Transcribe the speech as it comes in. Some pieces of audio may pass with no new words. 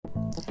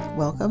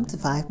Welcome to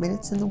 5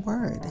 Minutes in the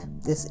Word.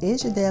 This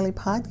is your daily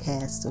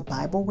podcast of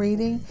Bible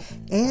reading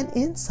and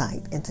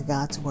insight into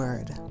God's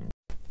Word.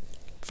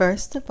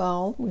 First of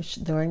all, we're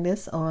doing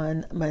this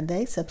on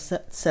Monday,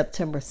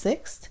 September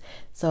 6th,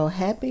 so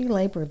happy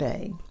Labor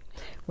Day.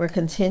 We're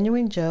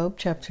continuing Job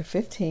chapter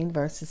 15,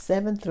 verses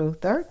 7 through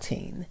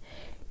 13,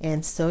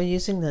 and still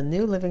using the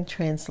New Living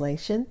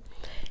Translation.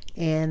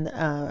 And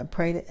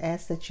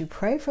ask that you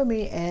pray for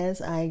me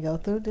as I go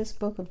through this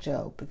book of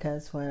Job,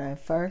 because when I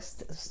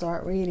first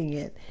start reading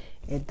it,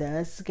 it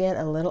does get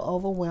a little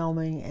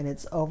overwhelming and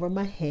it's over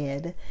my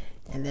head.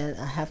 And then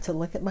I have to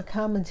look at my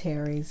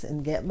commentaries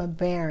and get my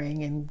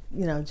bearing and,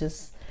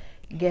 just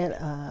get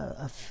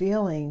a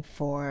feeling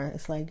for,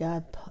 it's like,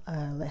 God,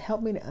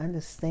 help me to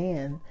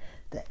understand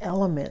the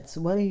elements.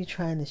 What are you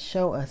trying to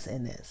show us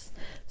in this?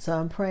 So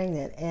I'm praying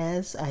that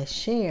as I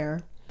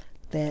share,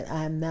 that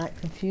I'm not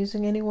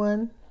confusing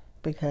anyone,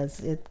 because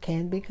it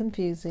can be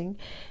confusing,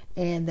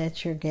 and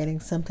that you're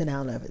getting something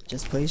out of it.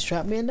 Just please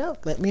drop me a note.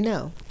 Let me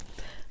know.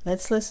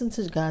 Let's listen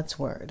to God's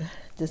Word.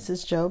 This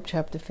is Job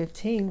chapter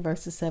 15,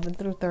 verses 7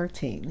 through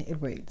 13.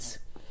 It reads,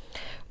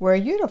 "Were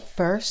you the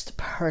first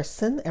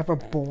person ever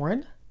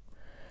born?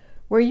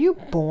 Were you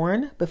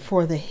born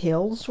before the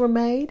hills were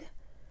made?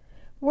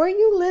 Were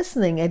you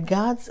listening at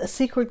God's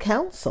secret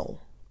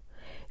counsel?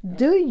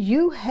 Do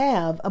you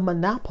have a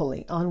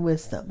monopoly on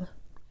wisdom?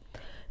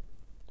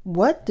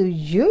 What do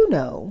you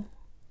know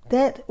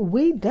that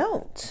we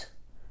don't?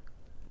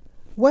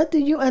 What do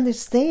you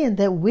understand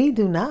that we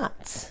do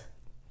not?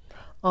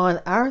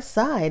 On our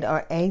side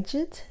are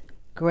aged,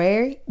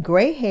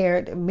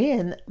 gray-haired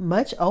men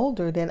much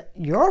older than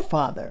your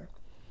father.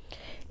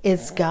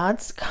 Is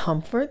God's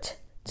comfort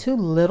too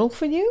little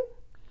for you?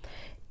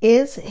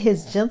 Is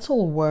his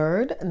gentle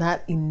word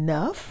not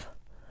enough?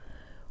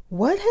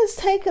 What has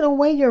taken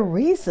away your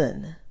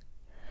reason?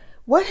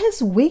 What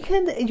has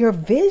weakened your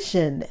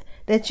vision,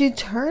 that you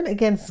turn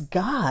against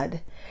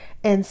God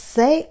and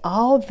say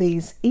all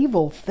these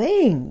evil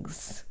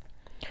things?"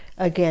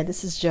 Again,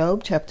 this is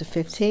Job chapter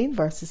 15,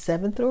 verses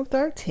 7 through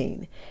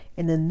 13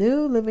 in the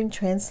New Living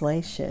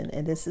Translation.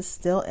 And this is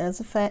still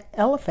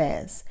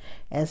Eliphaz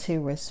as he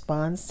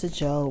responds to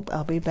Job.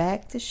 I'll be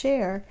back to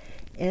share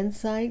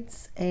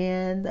insights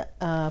and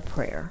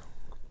prayer.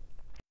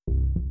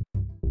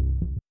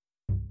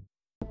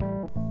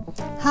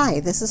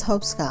 Hi, this is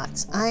Hope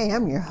Scott. I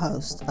am your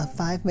host of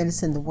 5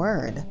 Minutes in the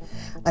Word,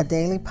 a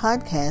daily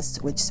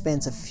podcast which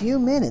spends a few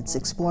minutes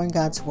exploring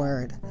God's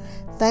Word.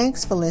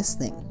 Thanks for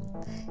listening.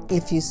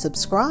 If you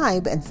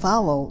subscribe and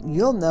follow,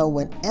 you'll know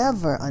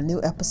whenever a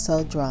new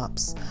episode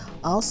drops.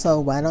 Also,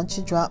 why don't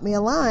you drop me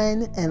a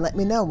line and let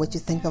me know what you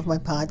think of my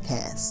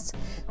podcast?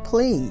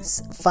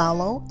 Please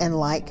follow and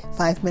like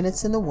 5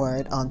 Minutes in the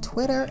Word on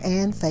Twitter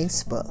and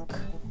Facebook.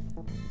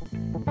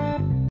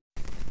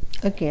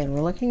 Again,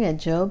 we're looking at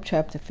Job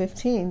chapter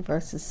 15,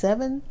 verses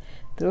 7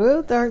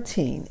 through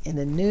 13 in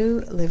the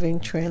New Living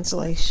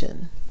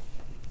Translation.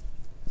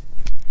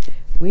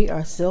 We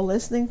are still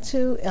listening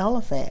to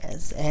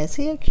Eliphaz as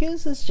he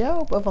accuses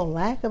Job of a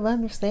lack of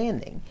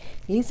understanding.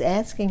 He's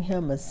asking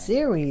him a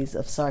series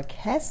of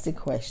sarcastic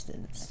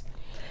questions,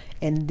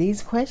 and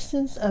these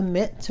questions are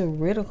meant to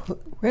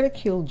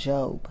ridicule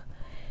Job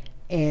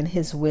and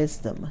his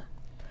wisdom.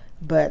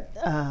 But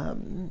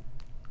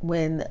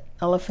when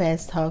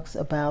Eliphaz talks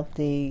about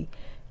the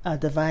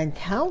divine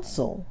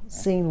counsel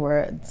scene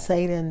where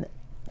Satan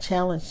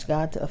challenged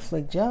God to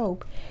afflict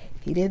Job,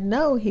 he didn't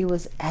know he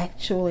was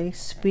actually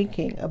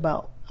speaking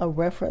about a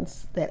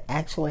reference that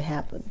actually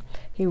happened.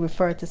 He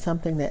referred to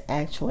something that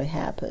actually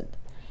happened.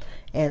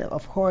 And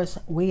of course,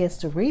 we as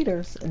the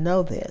readers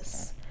know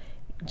this.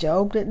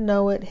 Job didn't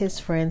know it. His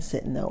friends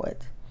didn't know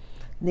it.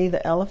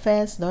 Neither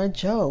Eliphaz nor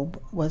Job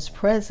was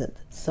present,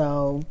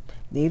 so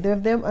neither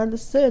of them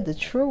understood the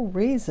true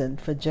reason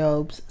for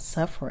Job's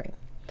suffering.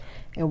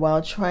 And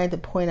while trying to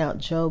point out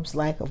Job's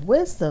lack of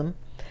wisdom,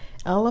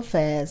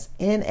 Eliphaz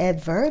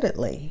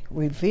inadvertently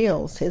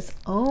reveals his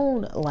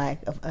own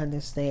lack of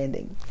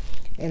understanding.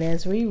 And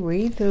as we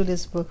read through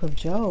this book of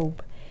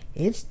Job,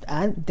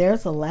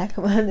 there's a lack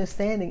of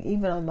understanding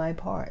even on my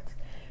part.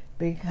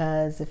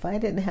 Because if I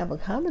didn't have a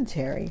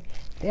commentary,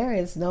 there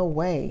is no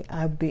way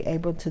I'd be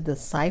able to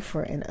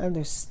decipher and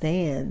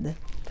understand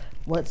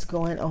what's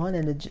going on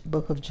in the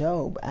book of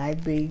Job.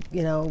 I'd be,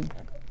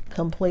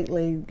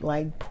 completely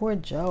like, poor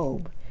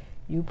Job,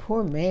 you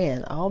poor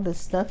man, all this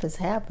stuff has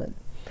happened.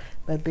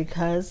 But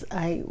because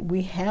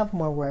we have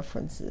more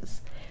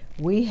references,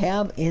 we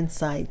have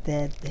insight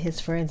that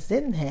his friends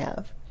didn't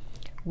have,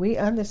 we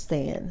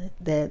understand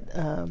that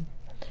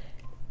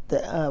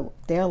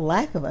their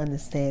lack of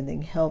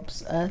understanding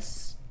helps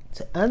us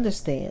to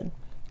understand,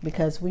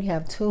 because we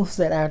have tools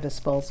at our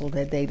disposal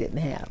that they didn't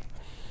have.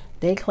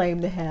 They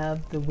claim to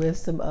have the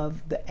wisdom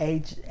of the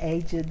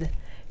aged,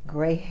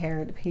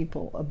 gray-haired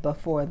people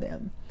before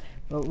them.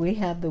 But we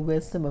have the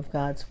wisdom of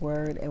God's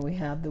Word, and we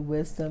have the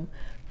wisdom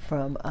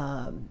from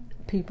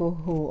people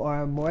who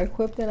are more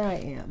equipped than I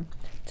am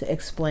to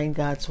explain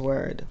God's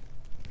Word.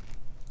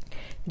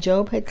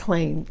 Job had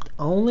claimed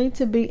only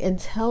to be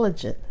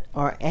intelligent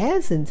or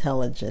as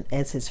intelligent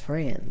as his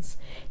friends.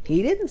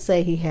 He didn't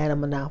say he had a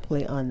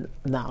monopoly on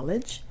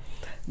knowledge,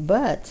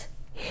 but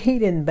he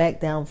didn't back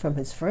down from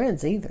his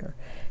friends either,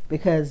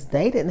 because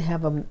they didn't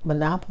have a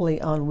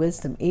monopoly on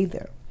wisdom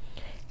either.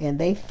 And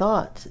they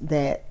thought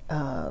that,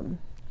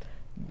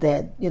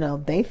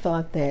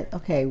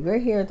 okay, we're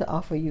here to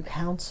offer you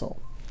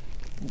counsel.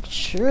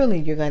 Surely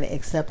you're going to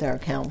accept our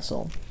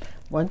counsel.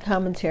 One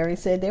commentary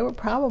said they were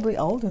probably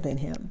older than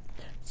him.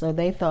 So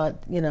they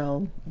thought,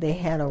 they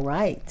had a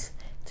right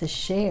to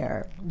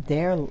share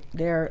their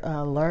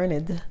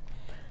learned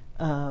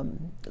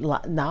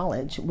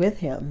knowledge with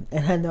him.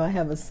 And I know I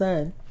have a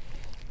son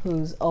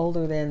who's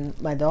older than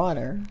my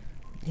daughter.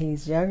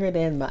 He's younger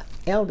than my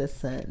eldest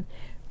son,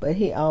 but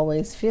he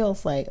always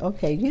feels like,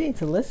 okay, you need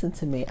to listen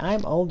to me.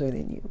 I'm older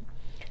than you.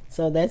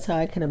 So that's how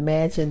I can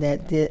imagine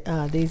that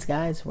these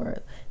guys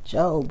were.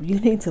 Job, you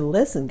need to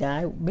listen,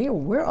 guy.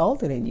 We're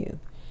older than you.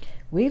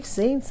 We've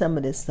seen some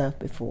of this stuff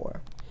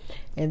before.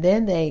 And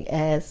then they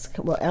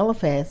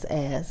Eliphaz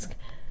asked,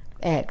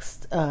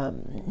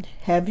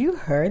 have you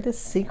heard the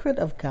secret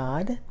of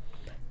God?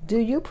 Do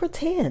you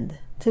pretend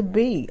to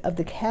be of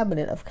the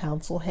cabinet of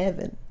counsel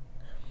heaven,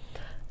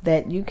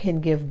 that you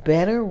can give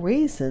better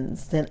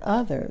reasons than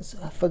others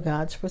for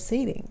God's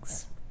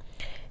proceedings?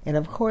 And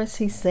of course,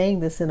 he's saying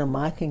this in a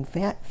mocking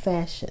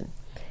fashion.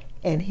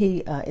 And he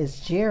is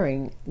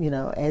jeering,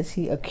 as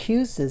he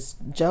accuses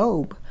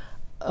Job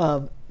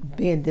of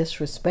being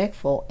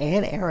disrespectful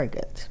and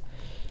arrogant.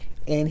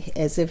 And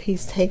as if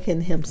he's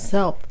taken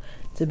himself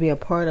to be a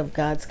part of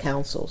God's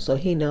counsel, so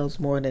he knows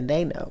more than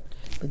they know.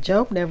 But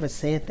Job never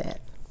said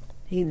that.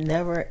 He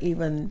never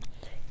even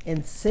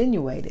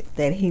insinuated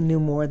that he knew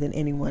more than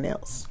anyone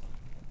else.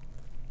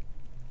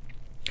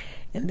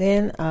 And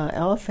then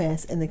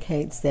Eliphaz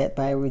indicates that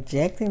by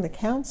rejecting the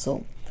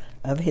counsel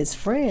of his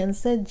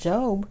friends, that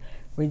Job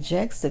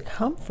rejects the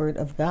comfort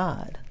of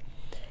God.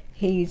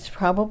 He's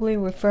probably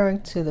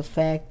referring to the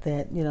fact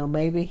that,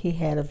 maybe he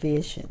had a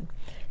vision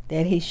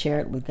that he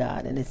shared with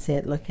God. And it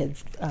said, look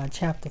at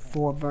chapter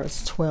 4,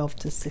 verse 12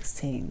 to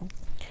 16.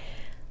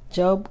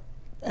 Job,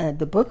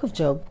 the book of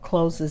Job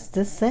closes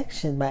this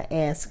section by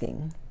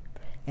asking,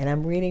 and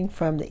I'm reading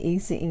from the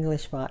Easy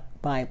English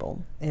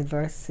Bible in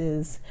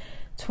verses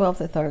 12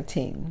 to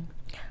 13.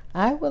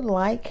 I would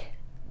like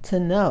to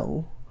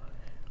know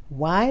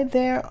why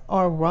there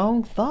are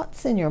wrong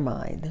thoughts in your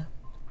mind.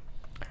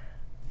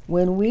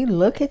 When we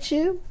look at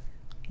you,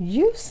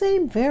 you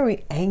seem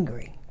very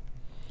angry.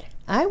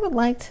 I would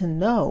like to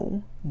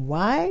know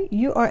why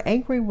you are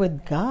angry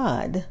with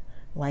God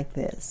like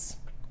this.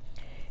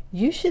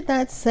 You should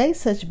not say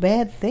such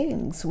bad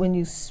things when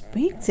you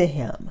speak to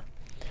him.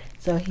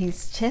 So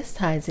he's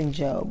chastising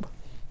Job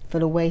for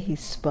the way he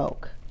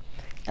spoke.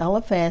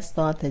 Eliphaz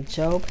thought that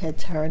Job had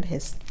turned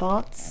his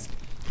thoughts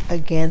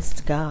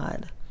against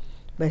God.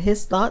 But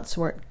his thoughts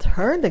weren't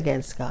turned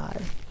against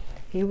God.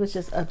 He was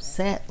just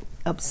upset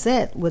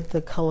with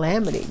the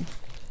calamity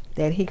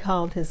that he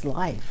called his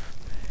life,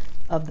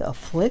 of the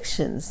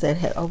afflictions that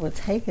had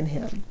overtaken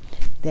him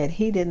that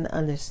he didn't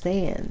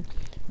understand.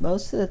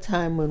 Most of the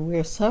time when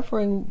we're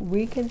suffering,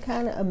 we can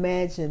kind of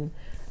imagine,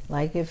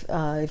 like if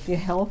your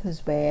health is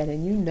bad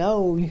and you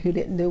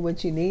didn't do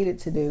what you needed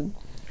to do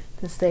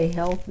to stay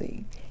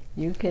healthy,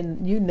 you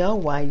know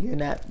why you're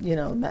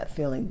not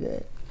feeling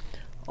good.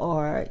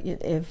 Or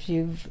if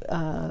you've,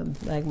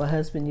 like my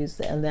husband used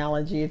the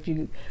analogy, if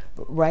you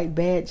write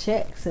bad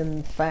checks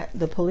and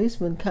the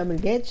policeman come and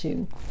get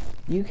you,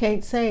 you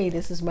can't say,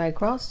 this is my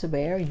cross to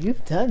bear.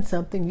 You've done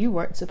something you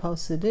weren't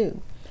supposed to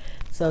do.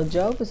 So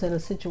Job is in a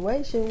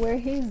situation where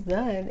he's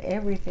done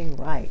everything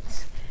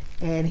right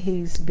and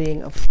he's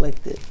being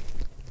afflicted.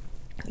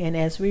 And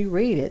as we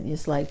read it,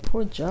 it's like,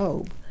 poor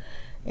Job.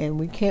 And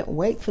we can't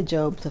wait for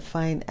Job to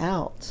find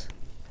out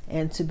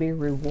and to be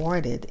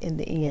rewarded in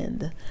the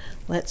end.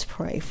 Let's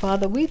pray.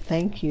 Father, we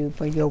thank you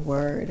for your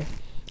word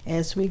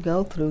as we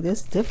go through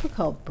this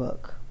difficult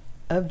book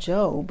of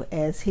Job,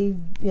 as he,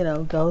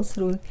 goes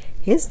through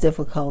his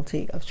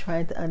difficulty of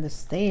trying to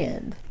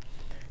understand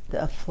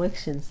the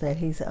afflictions that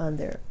he's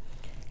under.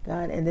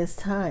 God, in this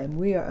time,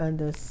 we are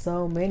under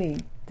so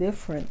many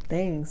different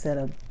things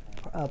that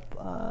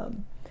are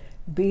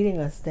beating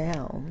us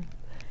down.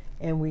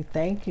 And we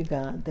thank you,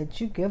 God,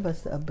 that you give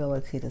us the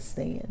ability to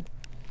stand.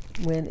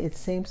 When it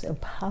seems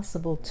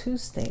impossible to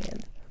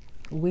stand,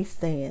 we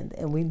stand,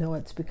 and we know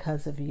it's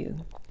because of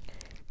you.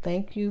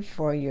 Thank you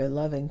for your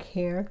loving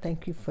care.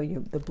 Thank you for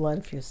the blood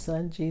of your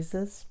Son,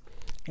 Jesus,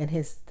 and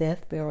his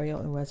death, burial,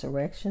 and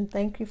resurrection.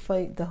 Thank you for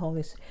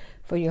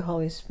your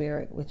Holy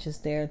Spirit, which is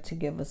there to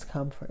give us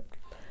comfort.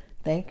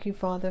 Thank you,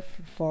 Father,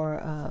 for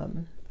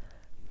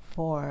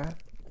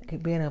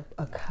being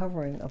a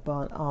covering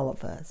upon all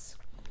of us.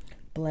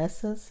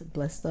 Bless us,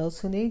 bless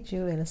those who need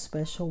you in a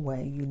special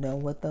way. You know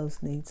what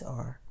those needs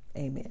are.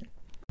 Amen.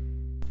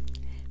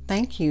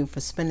 Thank you for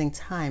spending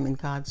time in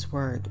God's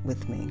Word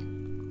with me.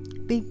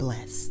 Be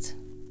blessed.